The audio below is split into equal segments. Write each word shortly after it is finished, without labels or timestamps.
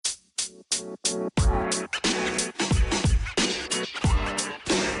Yo,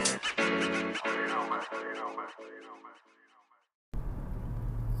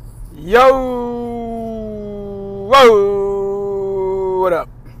 whoa, what up,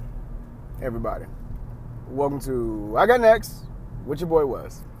 everybody? Welcome to I Got Next, what your boy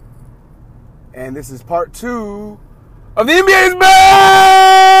was. And this is part 2 of the NBA's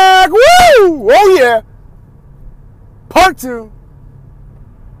back! Woo! Oh yeah! Part 2.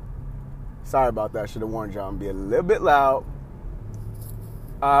 Sorry about that, should have warned y'all, I'm be a little bit loud.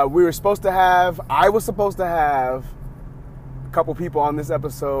 I was supposed to have a couple people on this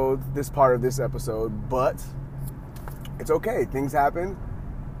part of this episode, but it's okay. Things happen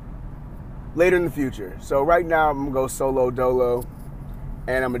later in the future. So right now I'm going to go solo dolo,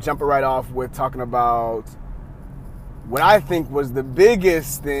 and I'm going to jump it right off with talking about what I think was the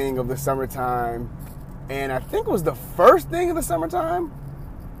biggest thing of the summertime, and I think it was the first thing of the summertime.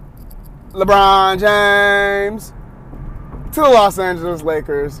 LeBron James to the Los Angeles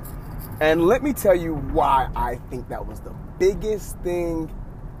Lakers. And let me tell you why I think that was the biggest thing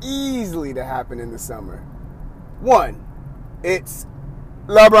easily to happen in the summer. One, it's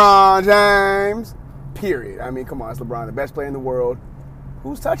LeBron James, period. I mean, come on, it's LeBron, the best player in the world.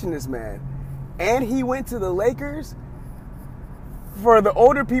 Who's touching this man? And he went to the Lakers. For the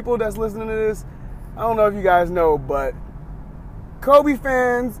older people that's listening to this, I don't know if you guys know, but Kobe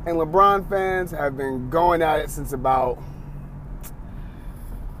fans and LeBron fans have been going at it since about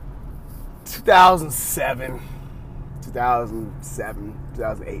 2007,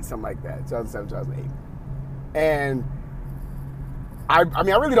 2008, something like that. 2007, 2008. And I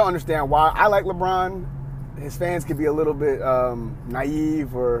really don't understand why. I like LeBron. His fans could be a little bit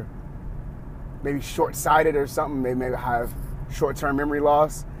naive or maybe short-sighted or something. They maybe have short-term memory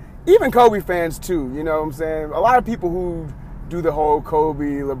loss. Even Kobe fans too, you know what I'm saying? A lot of people who do the whole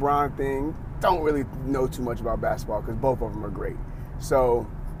Kobe, LeBron thing don't really know too much about basketball because both of them are great. So,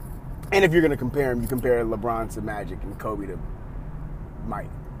 and if you're going to compare them, you compare LeBron to Magic and Kobe to Mike.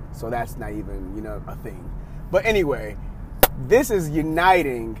 So that's not even, a thing. But anyway, this is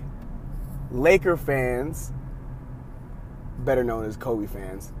uniting Laker fans, better known as Kobe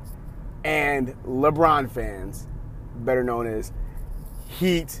fans, and LeBron fans, better known as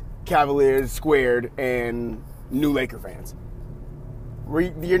Heat, Cavaliers, Squared, and new Laker fans.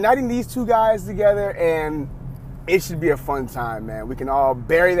 We're uniting these two guys together, and it should be a fun time, man. We can all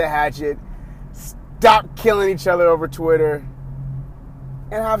bury the hatchet, stop killing each other over Twitter,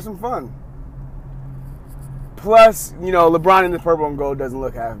 and have some fun. Plus, LeBron in the purple and gold doesn't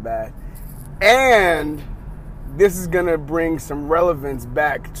look half bad. And this is going to bring some relevance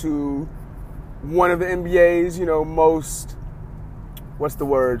back to one of the NBA's, most,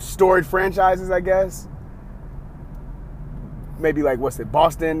 storied franchises, I guess. Maybe like,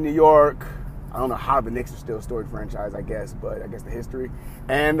 Boston, New York. I don't know how the Knicks are still a storied franchise, I guess, but I guess the history.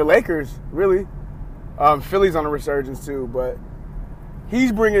 And the Lakers, really. Philly's on a resurgence too, but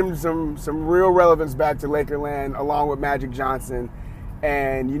he's bringing some real relevance back to Lakerland along with Magic Johnson.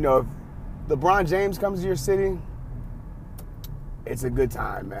 And, if LeBron James comes to your city, it's a good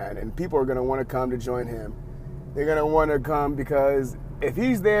time, man. And people are going to want to come to join him. They're going to want to come because if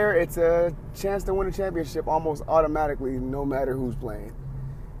he's there, it's a chance to win a championship almost automatically, no matter who's playing.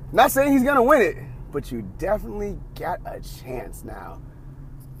 Not saying he's going to win it, but you definitely got a chance now.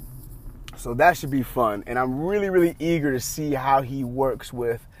 So that should be fun. And I'm really, really eager to see how he works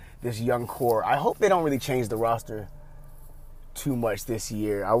with this young core. I hope they don't really change the roster too much this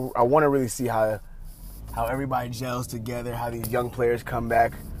year. I want to really see how everybody gels together, how these young players come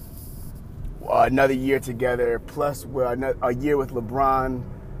back another year together, plus a year with LeBron,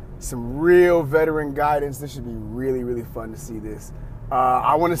 some real veteran guidance. This should be really, really fun to see this.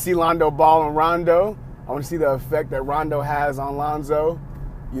 I want to see Londo ball on Rondo. I want to see the effect that Rondo has on Lonzo.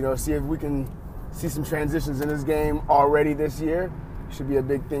 See if we can see some transitions in his game already this year. Should be a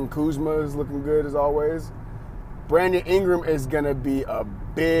big thing. Kuzma is looking good as always. Brandon Ingram is going to be a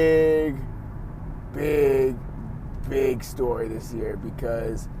big, big, big story this year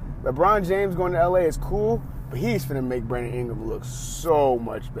because LeBron James going to LA is cool, but he's going to make Brandon Ingram look so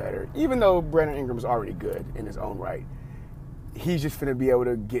much better. Even though Brandon Ingram is already good in his own right, he's just going to be able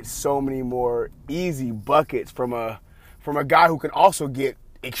to get so many more easy buckets from a guy who can also get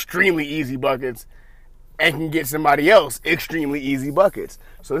extremely easy buckets and can get somebody else extremely easy buckets.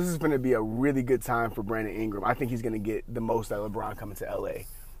 So this is going to be a really good time for Brandon Ingram. I think he's going to get the most out of LeBron coming to LA.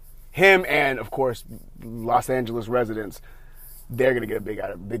 Him and, of course, Los Angeles residents, they're going to get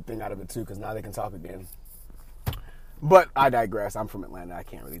a big thing out of it too because now they can talk again. But I digress. I'm from Atlanta. I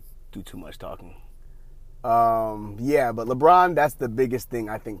can't really do too much talking. Yeah, but LeBron, that's the biggest thing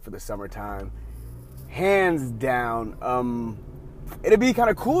I think for the summertime. Hands down. It'd be kind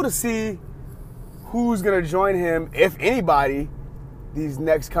of cool to see who's going to join him, if anybody, these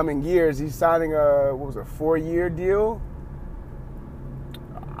next coming years. He's signing a 4-year deal.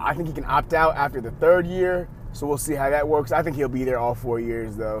 I think he can opt out after the 3rd year, so we'll see how that works. I think he'll be there all 4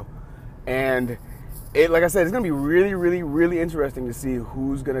 years, though. And like I said, it's going to be really, really, really interesting to see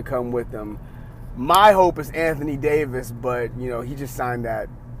who's going to come with them. My hope is Anthony Davis, but, he just signed that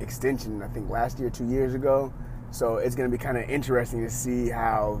extension, I think, last year, 2 years ago. So it's going to be kind of interesting to see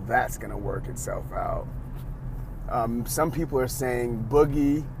how that's going to work itself out. Some people are saying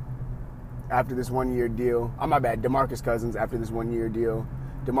Boogie after this 1-year deal. Oh, my bad, DeMarcus Cousins after this 1-year deal.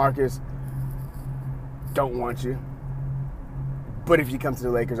 DeMarcus, don't want you. But if you come to the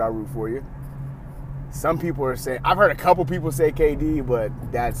Lakers, I'll root for you. Some people are saying, I've heard a couple people say KD, but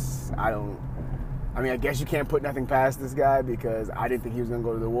I guess you can't put nothing past this guy because I didn't think he was going to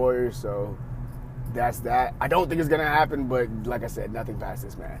go to the Warriors, so that's that. I don't think it's going to happen, but like I said, nothing past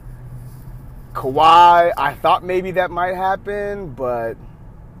this man. Kawhi, I thought maybe that might happen, but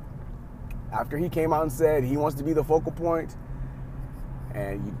after he came out and said he wants to be the focal point,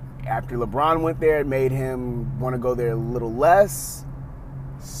 and after LeBron went there, it made him want to go there a little less.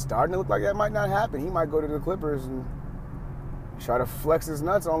 Starting to look like that might not happen. He might go to the Clippers and try to flex his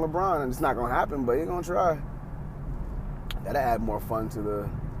nuts on LeBron, and it's not going to happen, but he's going to try. That'll add more fun to the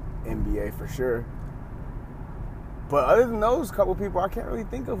NBA for sure. But other than those couple people, I can't really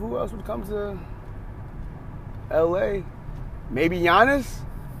think of who else would come to LA. Maybe Giannis?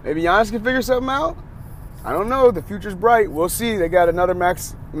 Maybe Giannis can figure something out? I don't know. The future's bright. We'll see. They got another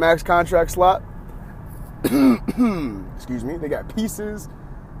max contract slot. Excuse me. They got pieces.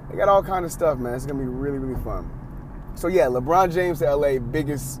 They got all kind of stuff, man. It's going to be really, really fun. So, yeah, LeBron James to LA,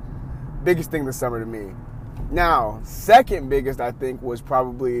 biggest thing this summer to me. Now, second biggest, I think, was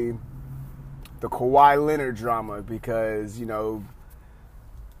probably the Kawhi Leonard drama because, I'm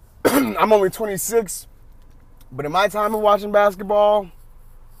only 26, but in my time of watching basketball,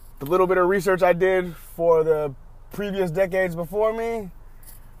 the little bit of research I did for the previous decades before me,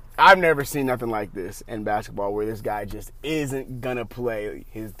 I've never seen nothing like this in basketball where this guy just isn't going to play.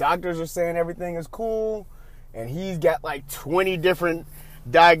 His doctors are saying everything is cool, and he's got like 20 different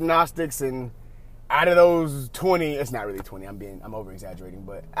diagnostics, and out of those 20, it's not really 20, I'm over-exaggerating,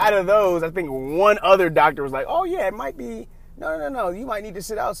 but out of those, I think one other doctor was like, oh yeah, it might be, no, you might need to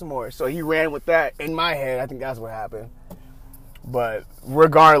sit out some more. So he ran with that. In my head, I think that's what happened. But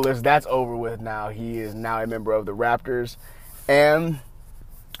regardless, that's over with now. He is now a member of the Raptors. And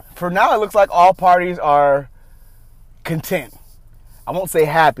for now, it looks like all parties are content. I won't say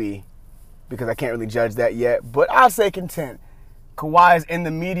happy because I can't really judge that yet, but I'll say content. Kawhi is in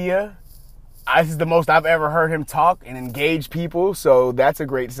the media. This is the most I've ever heard him talk and engage people, so that's a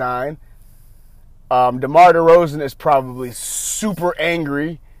great sign. DeMar DeRozan is probably super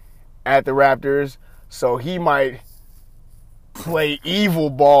angry at the Raptors, so he might play evil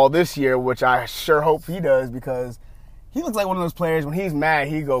ball this year, which I sure hope he does because he looks like one of those players, when he's mad,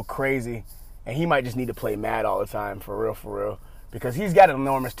 he go crazy, and he might just need to play mad all the time, for real, because he's got an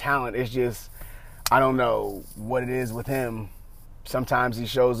enormous talent. It's just, I don't know what it is with him. Sometimes he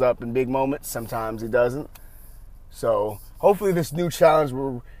shows up in big moments. Sometimes he doesn't. So hopefully this new challenge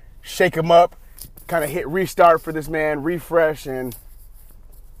will shake him up, kind of hit restart for this man, refresh, and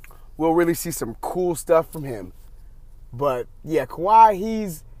we'll really see some cool stuff from him. But yeah,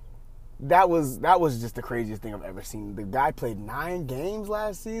 Kawhi, that was just the craziest thing I've ever seen. The guy played 9 games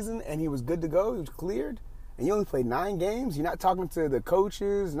last season, and he was good to go. He was cleared. And you only played 9 games. You're not talking to the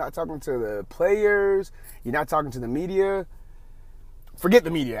coaches. You're not talking to the players. You're not talking to the media. Forget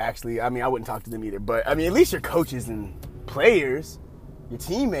the media, actually. I wouldn't talk to them either. But, at least your coaches and players, your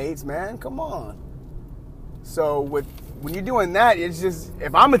teammates, man, come on. So, when you're doing that, it's just,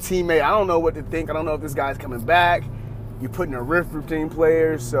 if I'm a teammate, I don't know what to think. I don't know if this guy's coming back. You're putting a rift between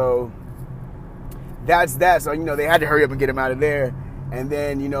players. So, that's that. So, they had to hurry up and get him out of there. And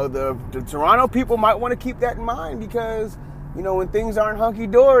then, the Toronto people might want to keep that in mind because, when things aren't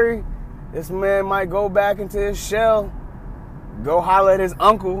hunky-dory, this man might go back into his shell. Go holler at his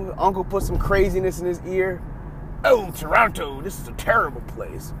uncle. Uncle put some craziness in his ear. Oh, Toronto, this is a terrible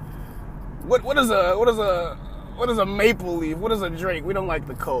place. What is a maple leaf? What is a drake? We don't like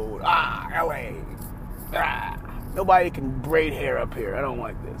the cold. LA. Nobody can braid hair up here. I don't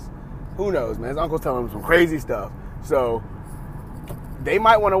like this. Who knows, man? His uncle's telling him some crazy stuff. So they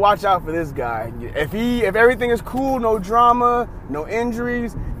might want to watch out for this guy. If everything is cool, no drama, no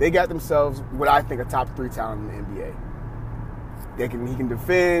injuries, they got themselves what I think a top 3 talent in the NBA. He can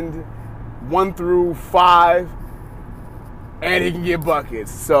defend. 1 through 5, and he can get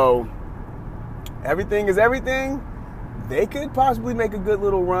buckets. So everything is everything. They could possibly make a good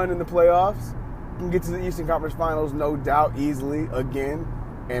little run in the playoffs. Can get to the Eastern Conference Finals, no doubt, easily again,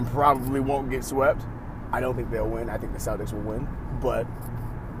 and probably won't get swept. I don't think they'll win. I think the Celtics will win, but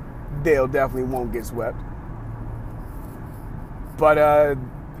they'll definitely won't get swept. But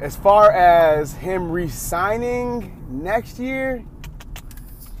as far as him re-signing next year,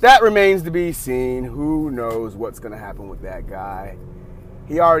 that remains to be seen. Who knows what's going to happen with that guy?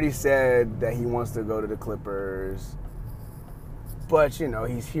 He already said that he wants to go to the Clippers. But, you know,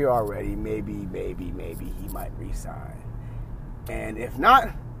 he's here already. Maybe he might re-sign. And if not,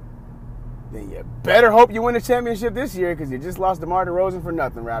 then you better hope you win the championship this year, because you just lost DeMar DeRozan for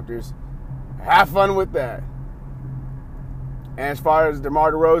nothing, Raptors. Have fun with that. And as far as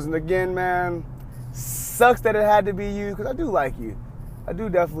DeMar DeRozan, again, man, sucks that it had to be you, because I do like you. I do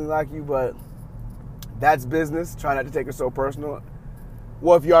definitely like you, but that's business. Try not to take it so personal.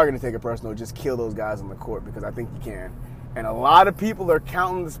 Well, if you are going to take it personal, just kill those guys on the court, because I think you can. And a lot of people are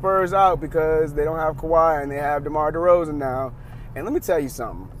counting the Spurs out because they don't have Kawhi and they have DeMar DeRozan now. And let me tell you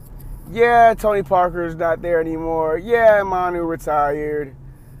something. Yeah, Tony Parker's not there anymore. Yeah, Manu retired.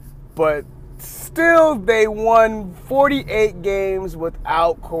 But still, they won 48 games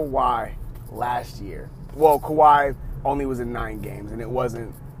without Kawhi last year. Well, Kawhi only was in 9 games, and it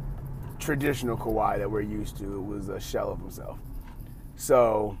wasn't traditional Kawhi that we're used to. It was a shell of himself.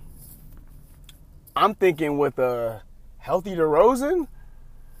 So I'm thinking with a healthy DeRozan,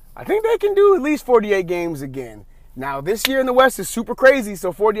 I think they can do at least 48 games again. Now, this year in the West is super crazy,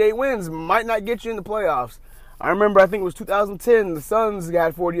 so 48 wins might not get you in the playoffs. I remember, I think it was 2010, the Suns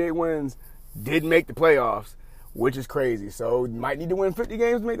got 48 wins, didn't make the playoffs, which is crazy. So, might need to win 50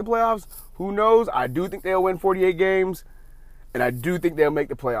 games to make the playoffs. Who knows? I do think they'll win 48 games, and I do think they'll make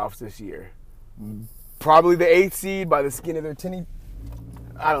the playoffs this year. Probably the 8th seed by the skin of their teeth.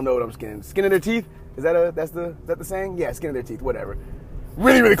 I don't know what I'm skinning. Skin of their teeth? Is that the saying? Yeah, skin of their teeth, whatever.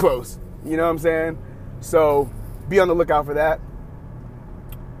 Really, really close. You know what I'm saying? So, be on the lookout for that.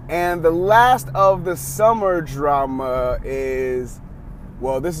 And the last of the summer drama is,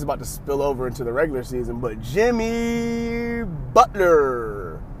 well, this is about to spill over into the regular season, but Jimmy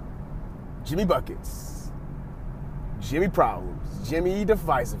Butler. Jimmy Buckets. Jimmy Problems. Jimmy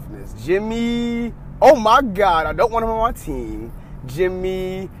Divisiveness. Jimmy, oh my God, I don't want him on my team.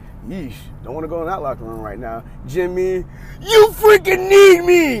 Jimmy, yeesh, don't want to go in that locker room right now. Jimmy, you freaking need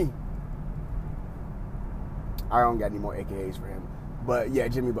me. I don't got any more AKAs for him. But yeah,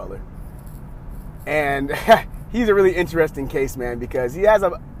 Jimmy Butler. And he's a really interesting case, man, because he has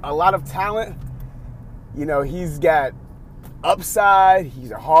a lot of talent. You know, he's got upside.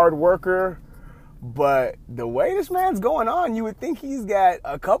 He's a hard worker. But the way this man's going on, you would think he's got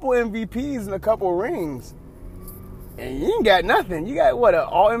a couple MVPs and a couple rings. And you ain't got nothing. You got, what, an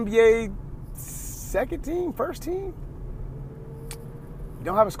All-NBA second team, first team? You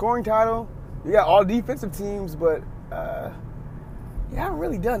don't have a scoring title. You got all defensive teams, but you haven't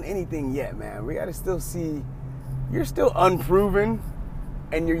really done anything yet, man. We got to still see. You're still unproven,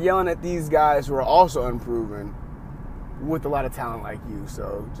 and you're yelling at these guys who are also unproven with a lot of talent like you.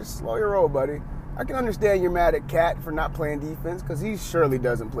 So just slow your roll, buddy. I can understand you're mad at Cat for not playing defense, because he surely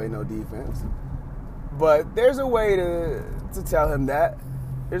doesn't play no defense. But there's a way to tell him that.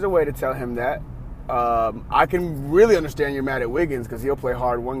 There's a way to tell him that. I can really understand you're mad at Wiggins, because he'll play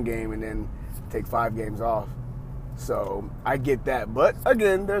hard one game and then take 5 games off. So I get that. But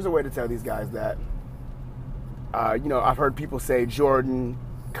again, there's a way to tell these guys that. You know, I've heard people say Jordan,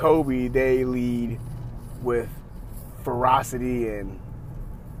 Kobe, they lead with ferocity and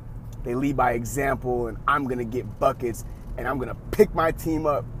they lead by example, and I'm going to get buckets, and I'm going to pick my team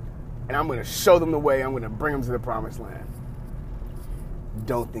up, and I'm going to show them the way. I'm going to bring them to the promised land.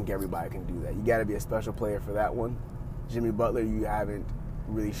 Don't think everybody can do that. You got to be a special player for that one. Jimmy Butler, you haven't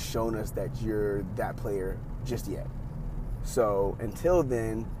really shown us that you're that player just yet. So until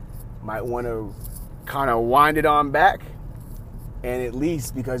then, might want to kind of wind it on back, and at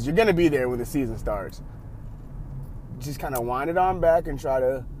least, because you're going to be there when the season starts, just kind of wind it on back and try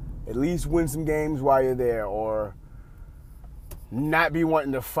to at least win some games while you're there, or not be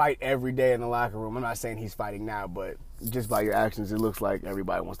wanting to fight every day in the locker room. I'm not saying he's fighting now, but just by your actions, it looks like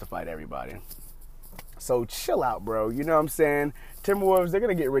everybody wants to fight everybody. So chill out, bro. You know what I'm saying? Timberwolves, they're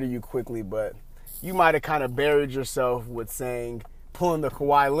going to get rid of you quickly, but you might have kind of buried yourself with saying, pulling the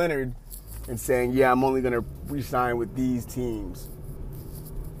Kawhi Leonard and saying, yeah, I'm only going to re-sign with these teams.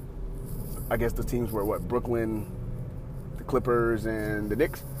 I guess the teams were what? Brooklyn, the Clippers, and the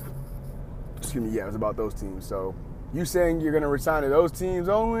Knicks? Excuse me, yeah, it was about those teams. So you saying you're going to resign to those teams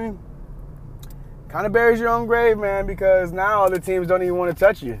only? kind of buries your own grave, man, because now other teams don't even want to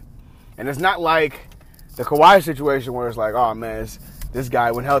touch you. And it's not like the Kawhi situation where it's like, oh, man, this guy,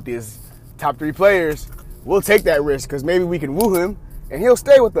 when healthy, is top 3 players. We'll take that risk because maybe we can woo him and he'll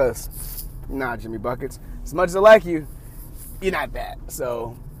stay with us. Nah, Jimmy Buckets. As much as I like you, you're not that.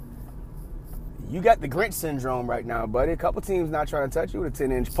 So you got the Grinch syndrome right now, buddy. A couple teams not trying to touch you with a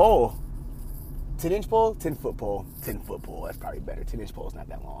 10-inch pole. 10-inch pole? 10-foot pole. 10-foot pole. That's probably better. 10-inch pole's not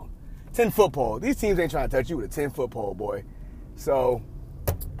that long. 10-foot pole. These teams ain't trying to touch you with a 10-foot pole, boy. So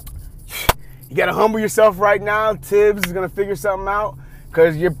you got to humble yourself right now. Tibbs is going to figure something out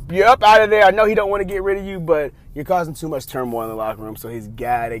because you're up out of there. I know he don't want to get rid of you, but you're causing too much turmoil in the locker room, so he's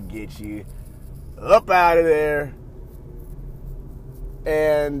got to get you up out of there.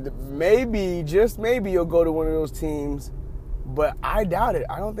 And maybe, just maybe, you'll go to one of those teams, but I doubt it.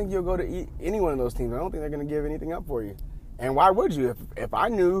 I don't think you'll go to any one of those teams. I don't think they're going to give anything up for you. And why would you? If I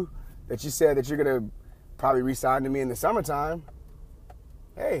knew that you said that you're going to probably re-sign to me in the summertime,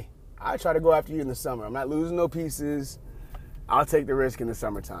 hey, I try to go after you in the summer. I'm not losing no pieces. I'll take the risk in the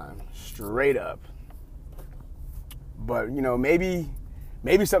summertime, straight up. But, you know, maybe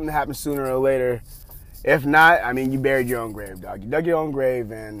something happens sooner or later. If not, I mean, you buried your own grave, dog. You dug your own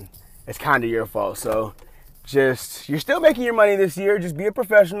grave, and it's kind of your fault. So you're still making your money this year. Just be a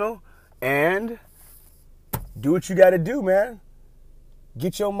professional and do what you got to do, man.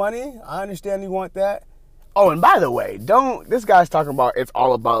 Get your money. I understand you want that. Oh, and by the way, this guy's talking about it's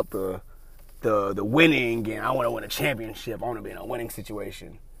all about the winning, and I want to win a championship. I want to be in a winning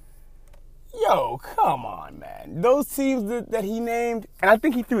situation. Yo, come on, man. Those teams that he named, and I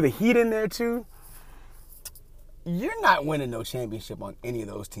think he threw the Heat in there too. You're not winning no championship on any of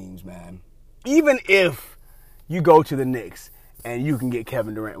those teams, man. Even if you go to the Knicks and you can get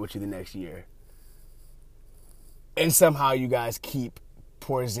Kevin Durant with you the next year, and somehow you guys keep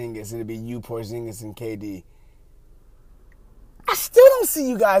Porzingis, and it'll be you, Porzingis, and KD. I still don't see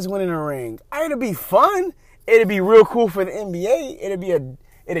you guys winning a ring. It'll be fun. It'll be real cool for the NBA.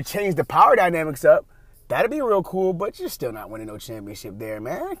 It'll change the power dynamics up. That'll be real cool, but you're still not winning no championship there,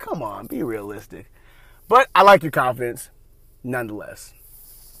 man. Come on, be realistic. But I like your confidence, nonetheless.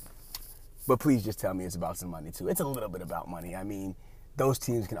 But please just tell me it's about some money, too. It's a little bit about money. I mean, those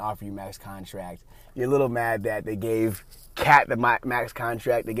teams can offer you max contract. You're a little mad that they gave Cat the max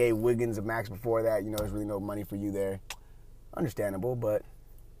contract. They gave Wiggins a max before that. You know, there's really no money for you there. Understandable, but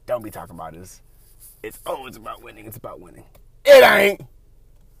don't be talking about this. It's about winning. It's about winning. It ain't.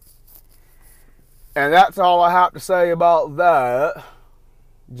 And that's all I have to say about that,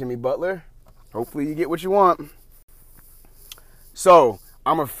 Jimmy Butler. Hopefully you get what you want. So,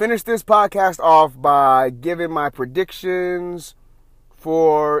 I'm going to finish this podcast off by giving my predictions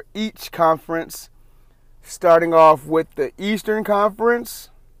for each conference, starting off with the Eastern Conference.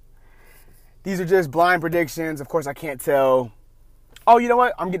 These are just blind predictions. Of course, I can't tell. Oh, you know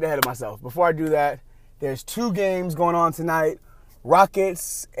what? I'm getting ahead of myself. Before I do that, there's 2 games going on tonight.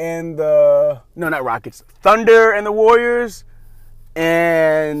 Thunder and the Warriors,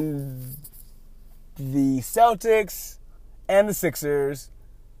 and the Celtics and the Sixers.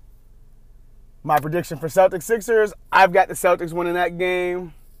 My prediction for Celtics-Sixers, I've got the Celtics winning that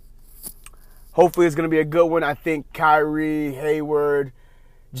game. Hopefully it's going to be a good one. I think Kyrie, Hayward,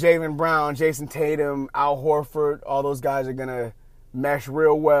 Jaylen Brown, Jason Tatum, Al Horford, all those guys are going to mesh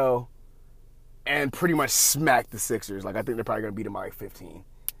real well and pretty much smack the Sixers. I think they're probably going to beat them by 15.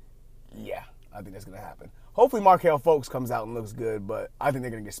 Yeah, I think that's going to happen. Hopefully Markelle Fultz comes out and looks good, but I think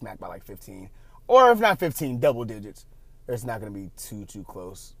they're going to get smacked by 15. Or if not 15, double digits. It's not going to be too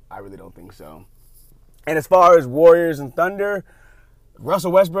close. I really don't think so. And as far as Warriors and Thunder,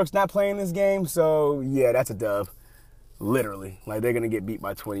 Russell Westbrook's not playing this game, so yeah, that's a dub. Literally. They're going to get beat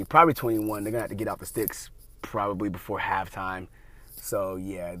by 20, probably 21. They're going to have to get out the sticks probably before halftime. So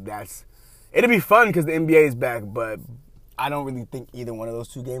yeah, it'll be fun because the NBA is back, but I don't really think either one of those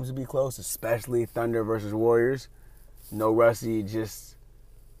 2 games will be close, especially Thunder versus Warriors. No Russie, just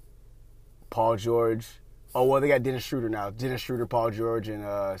Paul George. Oh, well, they got Dennis Schroeder now. Dennis Schroeder, Paul George,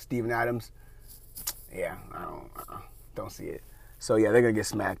 and Steven Adams. Yeah, I don't see it. So, yeah, they're going to get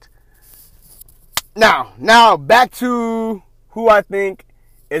smacked. Now, back to who I think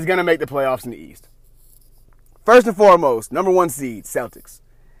is going to make the playoffs in the East. First and foremost, number 1 seed, Celtics.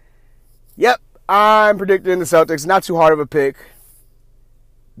 Yep, I'm predicting the Celtics. Not too hard of a pick.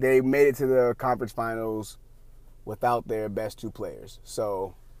 They made it to the conference finals without their best 2 players.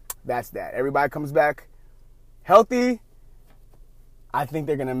 So, that's that. Everybody comes back healthy. I think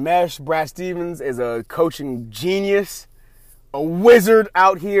they're going to mesh. Brad Stevens is a coaching genius, a wizard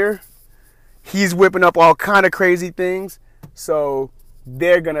out here. He's whipping up all kind of crazy things. So I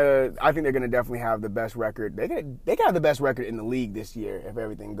think they're gonna definitely have the best record. They can have the best record in the league this year if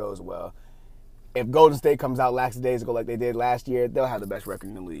everything goes well. If Golden State comes out lackadaisical like they did last year, they'll have the best record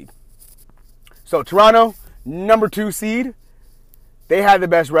in the league. So Toronto, number 2 seed. They had the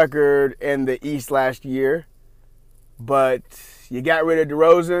best record in the East last year, but you got rid of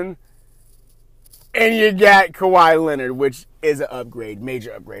DeRozan and you got Kawhi Leonard, which is an upgrade,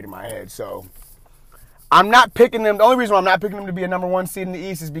 major upgrade in my head. So I'm not picking them. The only reason why I'm not picking them to be a number 1 seed in the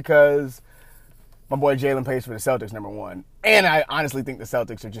East is because my boy Jalen plays for the Celtics, number 1. And I honestly think the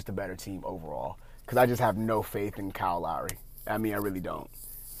Celtics are just a better team overall because I just have no faith in Kyle Lowry. I mean, I really don't.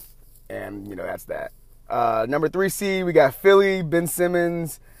 And, that's that. Number 3 seed, we got Philly, Ben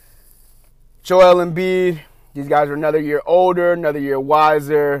Simmons, Joel Embiid. These guys are another year older, another year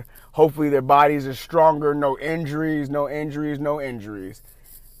wiser. Hopefully their bodies are stronger. No injuries.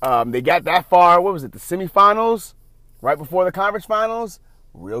 They got that far. What was it? The semifinals? Right before the conference finals?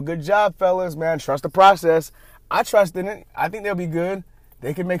 Real good job, fellas, man. Trust the process. I trust in it. I think they'll be good.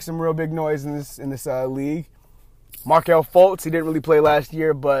 They can make some real big noise in this league. Markelle Fultz, he didn't really play last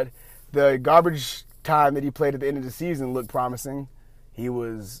year, but the garbage time that he played at the end of the season looked promising.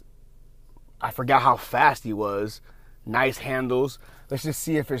 I forgot how fast he was. Nice handles. Let's just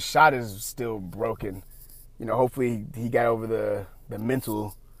see if his shot is still broken. Hopefully he got over the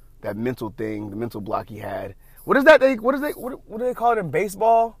mental thing, the mental block he had. What do they call it in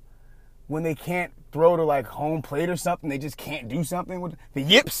baseball when they can't throw to like home plate or something? They just can't do something with the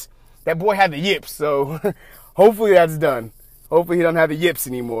yips. That boy had the yips, so hopefully that's done. Hopefully he doesn't have the yips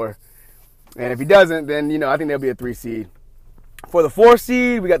anymore. And if he doesn't, then I think they'll be a 3 seed. For the 4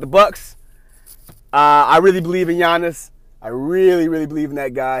 seed, we got the Bucks. I really believe in Giannis. I really, really believe in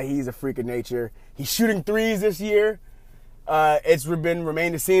that guy. He's a freak of nature. He's shooting threes this year. It's been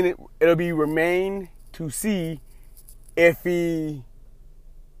remain to see. It'll be remain to see if he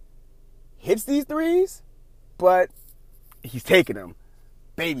hits these threes, but he's taking them.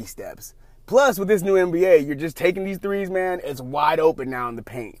 Baby steps. Plus, with this new NBA, you're just taking these threes, man. It's wide open now in the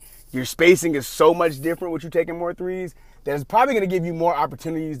paint. Your spacing is so much different with you taking more threes that it's probably going to give you more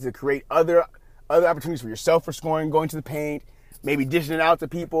opportunities to create other opportunities for yourself for scoring, going to the paint, maybe dishing it out to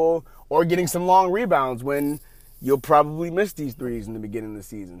people, or getting some long rebounds when you'll probably miss these threes in the beginning of the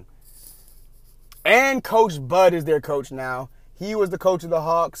season. And Coach Bud is their coach now. He was the coach of the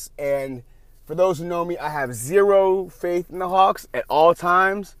Hawks, and for those who know me, I have zero faith in the Hawks at all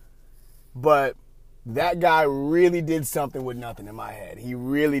times, but that guy really did something with nothing in my head. He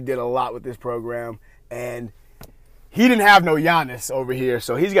really did a lot with this program, and he didn't have no Giannis over here,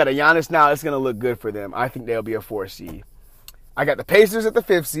 so he's got a Giannis now. It's going to look good for them. I think they'll be a 4 seed. I got the Pacers at the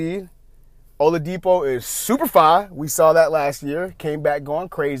 5th seed. Oladipo is super fire. We saw that last year. Came back going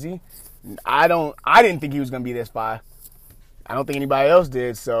crazy. I didn't think he was going to be this fire. I don't think anybody else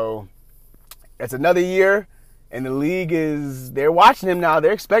did, so it's another year, and the league they're watching him now.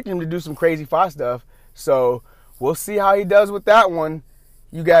 They're expecting him to do some crazy fire stuff, so we'll see how he does with that one.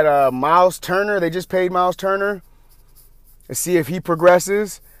 You got Miles Turner. They just paid Miles Turner. Let's see if he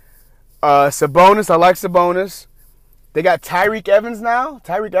progresses. Sabonis, I like Sabonis. They got Tyreek Evans now.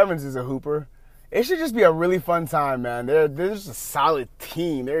 Tyreek Evans is a hooper. It should just be a really fun time, man. They're just a solid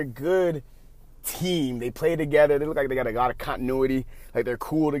team. They're a good team. They play together. They look like they got a lot of continuity. Like they're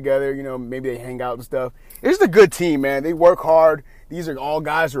cool together. Maybe they hang out and stuff. It's just a good team, man. They work hard. These are all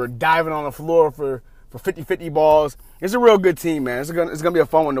guys who are diving on the floor for 50-50 balls. It's a real good team, man. It's gonna be a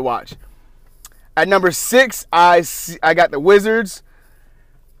fun one to watch. At number 6, I got the Wizards.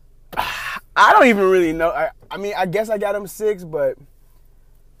 I don't even really know. I mean, I guess I got them 6, but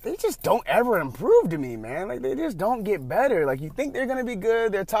they just don't ever improve to me, man. Like, they just don't get better. Like, you think they're going to be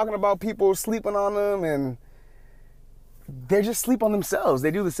good. They're talking about people sleeping on them, and they just sleep on themselves.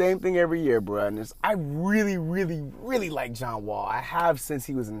 They do the same thing every year, bro. And I really, really, really like John Wall. I have since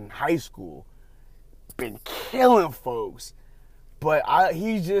he was in high school. Been killing folks. But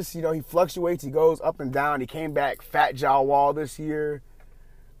he just, he fluctuates. He goes up and down. He came back fat John Wall this year.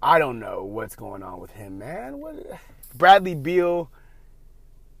 I don't know what's going on with him, man. Bradley Beal,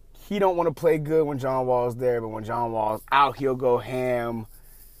 he don't want to play good when John Wall's there, but when John Wall's out, he'll go ham.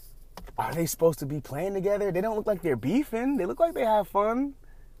 Are they supposed to be playing together? They don't look like they're beefing. They look like they have fun.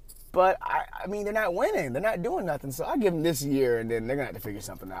 But, I mean, they're not winning. They're not doing nothing. So I give them this year, and then they're going to have to figure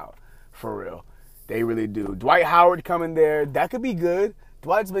something out. For real. They really do. Dwight Howard coming there, that could be good.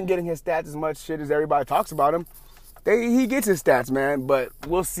 Dwight's been getting his stats as much shit as everybody talks about him. He gets his stats, man, but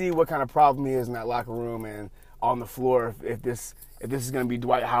we'll see what kind of problem he is in that locker room and on the floor if this is going to be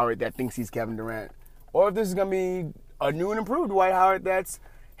Dwight Howard that thinks he's Kevin Durant, or if this is going to be a new and improved Dwight Howard that's,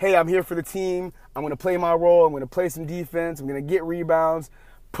 hey, I'm here for the team. I'm going to play my role. I'm going to play some defense. I'm going to get rebounds,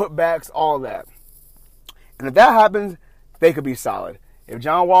 putbacks, all that. And if that happens, they could be solid. If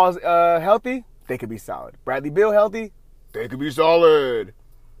John Wall's healthy, they could be solid. Bradley Beal healthy, they could be solid.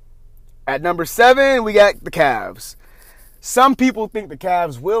 At number 7, we got the Cavs. Some people think the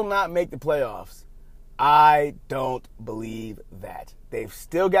Cavs will not make the playoffs. I don't believe that. They've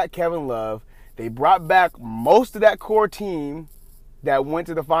still got Kevin Love. They brought back most of that core team that went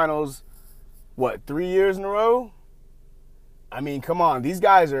to the finals, 3 years in a row? I mean, come on. These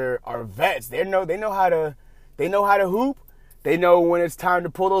guys are vets. They know how to hoop. They know when it's time to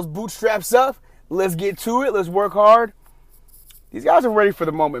pull those bootstraps up. Let's get to it. Let's work hard. These guys are ready for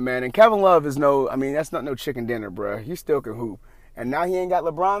the moment, man. And Kevin Love is that's not no chicken dinner, bro. He still can hoop. And now he ain't got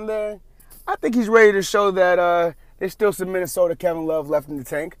LeBron there. I think he's ready to show that there's still some Minnesota Kevin Love left in the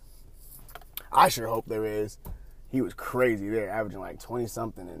tank. I sure hope there is. He was crazy there, averaging like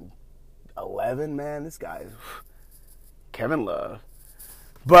 20-something and 11, man. This guy is Kevin Love.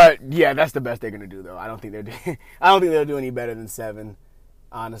 But yeah, that's the best they're gonna do, though. I don't think they'll do any better than 7.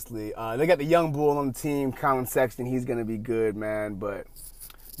 Honestly, they got the young bull on the team, Colin Sexton. He's gonna be good, man, but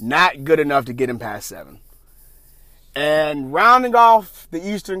not good enough to get him past 7. And rounding off the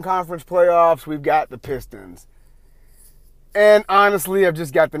Eastern Conference playoffs, we've got the Pistons. And honestly, I've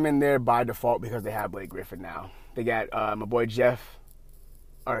just got them in there by default because they have Blake Griffin now. They got my boy Stan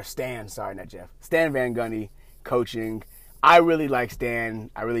Van Gundy coaching. I really like Stan.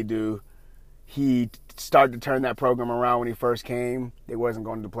 I really do. He started to turn that program around when he first came. They wasn't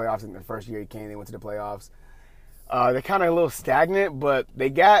going to the playoffs. In the first year he came, they went to the playoffs. They're kind of a little stagnant, but they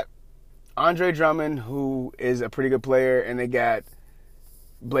got Andre Drummond, who is a pretty good player, and they got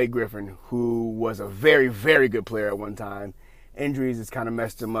Blake Griffin, who was a very, very good player at one time. Injuries has kind of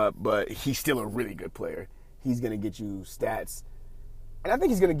messed him up, but he's still a really good player. He's going to get you stats. And I think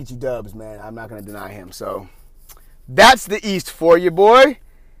he's going to get you dubs, man. I'm not going to deny him. So that's the East for you, boy.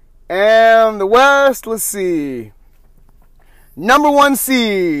 And the West, let's see. Number 1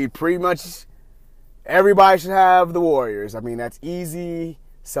 seed, pretty much everybody should have the Warriors. I mean, that's easy,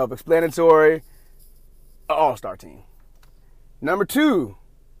 self-explanatory, an all-star team. Number 2,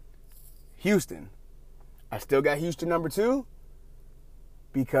 Houston. I still got Houston number 2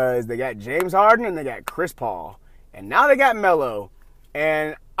 because they got James Harden and they got Chris Paul. And now they got Melo.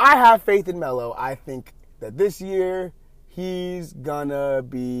 And I have faith in Melo. I think that this year he's gonna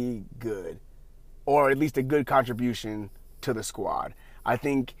be good, or at least a good contribution to the squad. I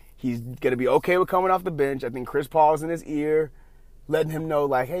think he's gonna be okay with coming off the bench. I think Chris Paul's in his ear, letting him know,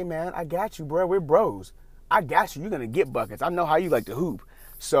 like, hey man, I got you, bro. We're bros. I got you. You're gonna get buckets. I know how you like to hoop.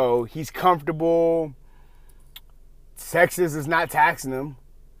 So he's comfortable. Texas is not taxing him,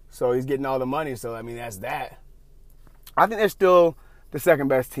 so he's getting all the money. So I mean, that's that. I think they're still the second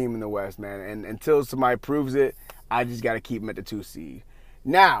best team in the West, man. And until somebody proves it, I just got to keep them at the 2 seed.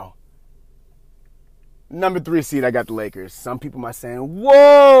 Now, number 3 seed, I got the Lakers. Some people might say,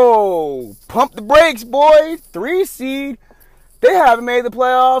 whoa, pump the brakes, boy. 3 seed, they haven't made the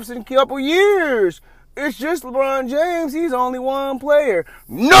playoffs in a couple years. It's just LeBron James. He's only one player.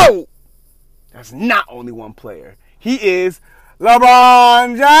 No, that's not only one player. He is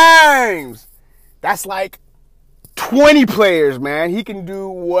LeBron James. That's like 20 players, man. He can do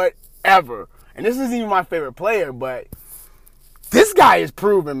whatever. And this isn't even my favorite player, but this guy is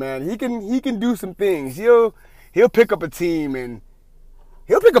proven, man. He can do some things. He'll pick up a team and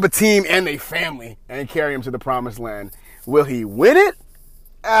a family and carry them to the promised land. Will he win it?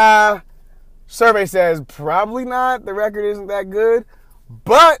 Survey says probably not. The record isn't that good,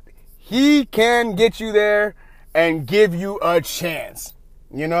 but he can get you there and give you a chance.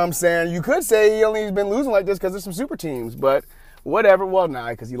 You know what I'm saying? You could say he only has been losing like this because of some super teams, but whatever. Well, nah,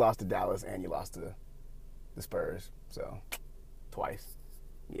 because he lost to Dallas and you lost to the Spurs. So, twice.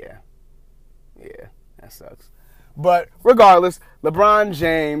 Yeah, that sucks. But regardless, LeBron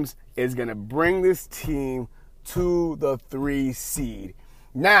James is going to bring this team to the 3 seed.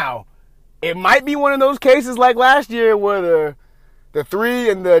 Now, it might be one of those cases like last year where the 3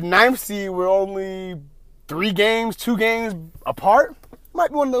 and the 9th seed were only 2 games apart. Might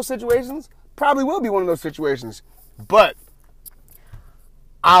be one of those situations. Probably will be one of those situations. But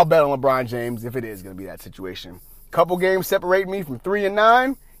I'll bet on LeBron James if it is going to be that situation. Couple games separating me from 3 and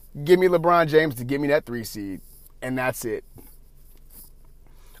 9. Give me LeBron James to give me that 3 seed. And that's it.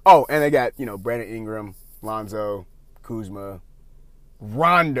 Oh, and they got, Brandon Ingram, Lonzo, Kuzma,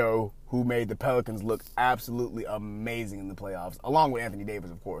 Rondo, who made the Pelicans look absolutely amazing in the playoffs, along with Anthony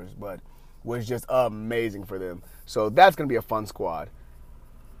Davis, of course, but was just amazing for them. So that's going to be a fun squad.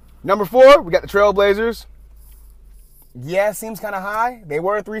 Number 4, we got the Trailblazers. yeah, seems kind of high. They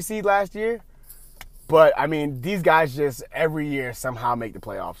were a 3 seed last year. But, I mean, these guys just every year somehow make the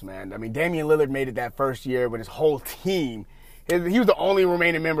playoffs, man. I mean, Damian Lillard made it that first year when his whole team, he was the only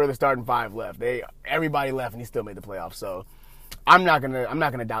remaining member of the starting 5 left. Everybody left, and he still made the playoffs. So, I'm not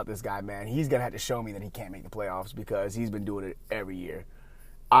gonna doubt this guy, man. He's gonna have to show me that he can't make the playoffs because he's been doing it every year.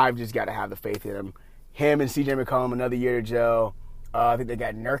 I've just got to have the faith in him. Him and CJ McCollum, another year to gel. I think they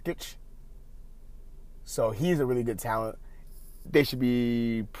got Nurkic. So, he's a really good talent. They should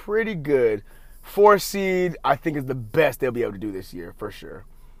be pretty good. 4 seed, I think, is the best they'll be able to do this year, for sure.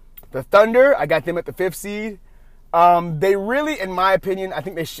 The Thunder, I got them at the 5th seed. They really, in my opinion, I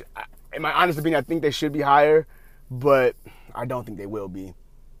think they should, in my honest opinion, I think they should be higher, but I don't think they will be.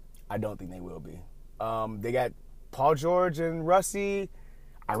 They got Paul George and Russie.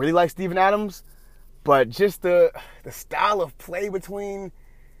 I really like Steven Adams, but just the style of play between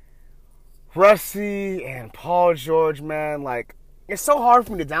Russie and Paul George, man, like, it's so hard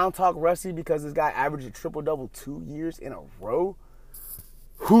for me to down-talk Russie because this guy averaged a triple-double 2 years in a row.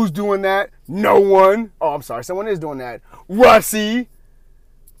 Who's doing that? No one. Oh, I'm sorry. Someone is doing that. Russie.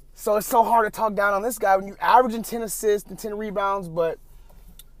 So it's so hard to talk down on this guy when you're averaging 10 assists and 10 rebounds, but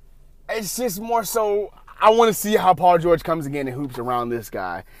it's just more so I want to see how Paul George comes again and hoops around this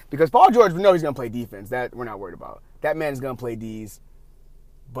guy. Because Paul George, we know he's going to play defense. That we're not worried about. That man is going to play Ds.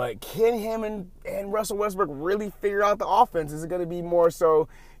 But can him and Russell Westbrook really figure out the offense? Is it going to be more so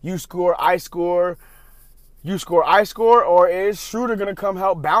you score, I score, you score, I score? Or is Schroeder going to come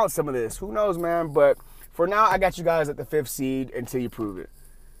help balance some of this? Who knows, man? But for now, I got you guys at the 5th seed until you prove it.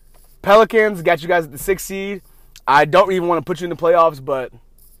 Pelicans, got you guys at the 6th seed. I don't even want to put you in the playoffs, but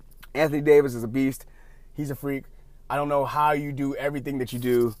Anthony Davis is a beast. He's a freak. I don't know how you do everything that you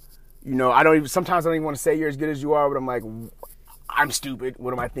do. You know, sometimes I don't even want to say you're as good as you are, but I'm like, I'm stupid.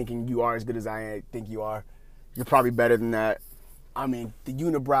 What am I thinking? You are as good as I think you are. You're probably better than that. I mean, the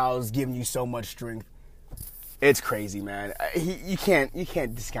unibrows giving you so much strength. It's crazy, man. You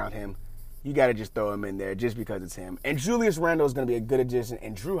can't discount him. You got to just throw him in there just because it's him. And Julius Randle is going to be a good addition,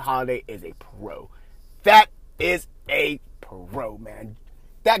 and Drew Holiday is a pro. That is a pro, man.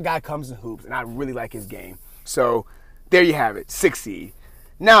 That guy comes in hoops, and I really like his game. So, there you have it, 6th seed.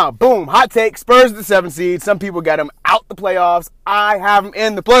 Now, boom, hot take, Spurs at the 7th seed. Some people got them out the playoffs. I have them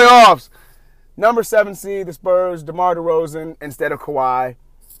in the playoffs. Number 7 seed, the Spurs, DeMar DeRozan instead of Kawhi.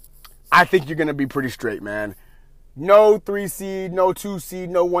 I think you're going to be pretty straight, man. No 3 seed, no 2 seed,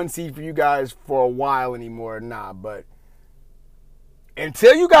 no 1 seed for you guys for a while anymore. Nah, but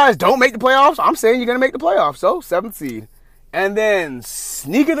until you guys don't make the playoffs, I'm saying you're going to make the playoffs. So, 7th seed. And then,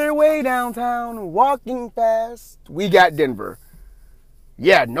 sneaking their way downtown, walking fast, we got Denver.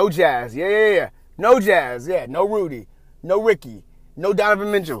 Yeah, no Jazz. Yeah. No Jazz. Yeah, no Rudy. No Ricky. No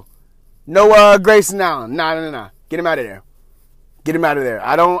Donovan Mitchell. No Grayson Allen. Nah. Get him out of there.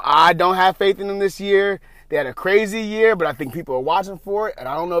 I don't have faith in them this year. They had a crazy year, but I think people are watching for it, and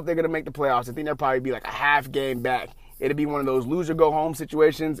I don't know if they're going to make the playoffs. I think they'll probably be like a half game back. It'll be one of those lose-or-go-home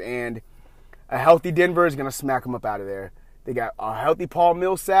situations, and a healthy Denver is going to smack them up out of there. They got a healthy Paul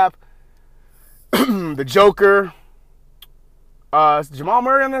Millsap, the Joker, Jamal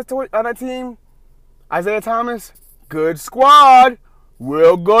Murray on that team, Isaiah Thomas, good squad,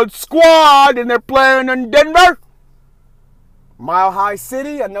 real good squad, and they're playing in Denver. Mile High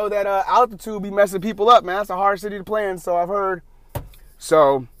City, I know that altitude be messing people up, man. That's a hard city to play in, so I've heard.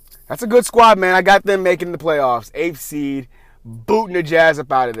 So, that's a good squad, man. I got them making the playoffs, 8th seed, booting the Jazz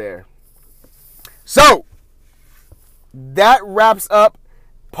up out of there. So, that wraps up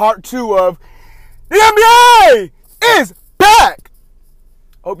part 2 of the NBA is back.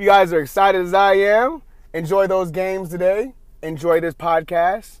 Hope you guys are excited as I am. Enjoy those games today. Enjoy this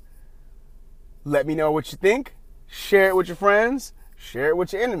podcast. Let me know what you think. Share it with your friends. Share it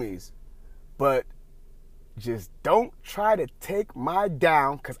with your enemies. But just don't try to take my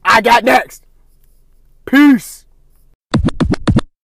down because I got next. Peace.